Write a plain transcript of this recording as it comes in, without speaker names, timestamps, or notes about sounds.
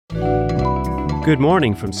Good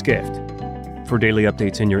morning from Skift. For daily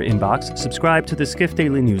updates in your inbox, subscribe to the Skift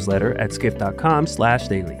Daily newsletter at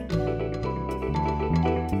skift.com/daily.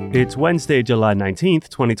 It's Wednesday, July 19th,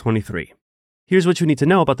 2023. Here's what you need to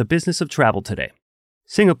know about the business of travel today.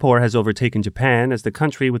 Singapore has overtaken Japan as the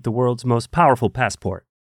country with the world's most powerful passport,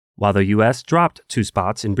 while the U.S. dropped 2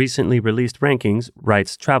 spots in recently released rankings,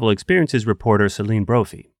 writes travel experiences reporter Celine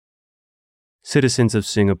Brophy. Citizens of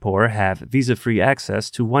Singapore have visa-free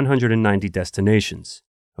access to 190 destinations,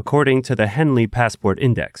 according to the Henley Passport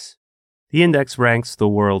Index. The index ranks the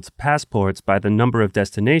world's passports by the number of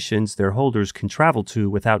destinations their holders can travel to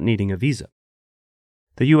without needing a visa.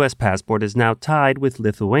 The U.S. passport is now tied with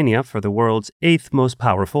Lithuania for the world's 8th most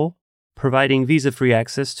powerful, providing visa-free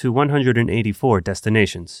access to 184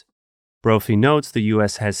 destinations. Brophy notes the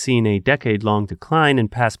U.S. has seen a decade-long decline in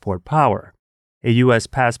passport power. A U.S.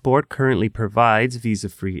 passport currently provides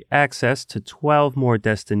visa-free access to 12 more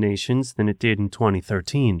destinations than it did in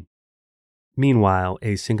 2013. Meanwhile,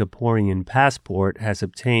 a Singaporean passport has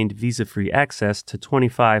obtained visa-free access to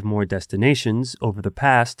 25 more destinations over the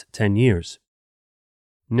past 10 years.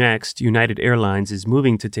 Next, United Airlines is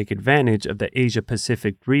moving to take advantage of the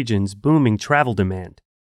Asia-Pacific region's booming travel demand.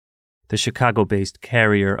 The Chicago-based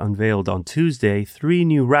carrier unveiled on Tuesday 3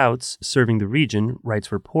 new routes serving the region,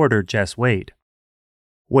 writes reporter Jess Wade.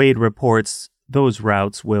 Wade reports those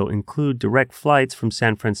routes will include direct flights from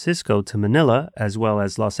San Francisco to Manila, as well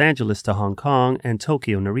as Los Angeles to Hong Kong and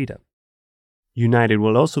Tokyo Narita. United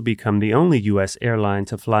will also become the only U.S. airline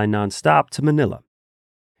to fly nonstop to Manila.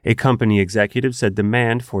 A company executive said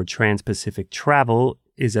demand for trans-Pacific travel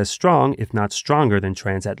is as strong, if not stronger, than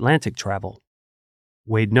transatlantic travel.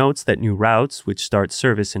 Wade notes that new routes, which start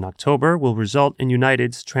service in October, will result in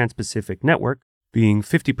United's trans-Pacific network being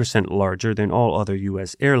 50% larger than all other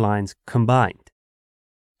U.S. airlines combined.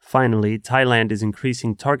 Finally, Thailand is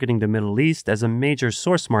increasing targeting the Middle East as a major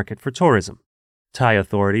source market for tourism. Thai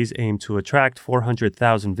authorities aim to attract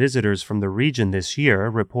 400,000 visitors from the region this year,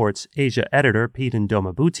 reports Asia editor Peden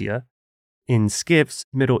Doma Bhutia in Skift's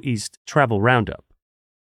Middle East Travel Roundup.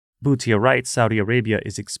 Bhutia writes Saudi Arabia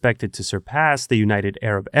is expected to surpass the United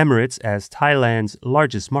Arab Emirates as Thailand's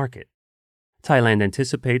largest market. Thailand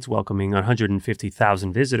anticipates welcoming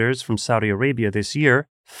 150,000 visitors from Saudi Arabia this year,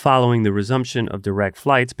 following the resumption of direct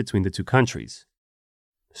flights between the two countries.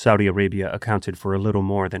 Saudi Arabia accounted for a little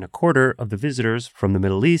more than a quarter of the visitors from the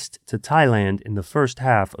Middle East to Thailand in the first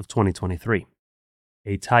half of 2023.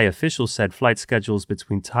 A Thai official said flight schedules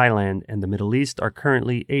between Thailand and the Middle East are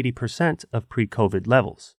currently 80% of pre-COVID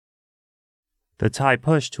levels. The Thai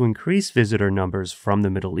push to increase visitor numbers from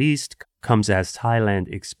the Middle East comes as Thailand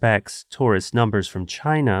expects tourist numbers from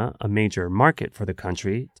China, a major market for the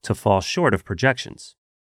country, to fall short of projections.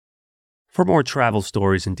 For more travel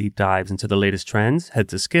stories and deep dives into the latest trends, head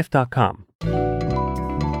to skift.com.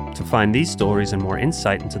 To find these stories and more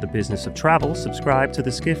insight into the business of travel, subscribe to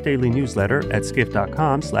the Skift Daily newsletter at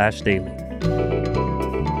skift.com/daily.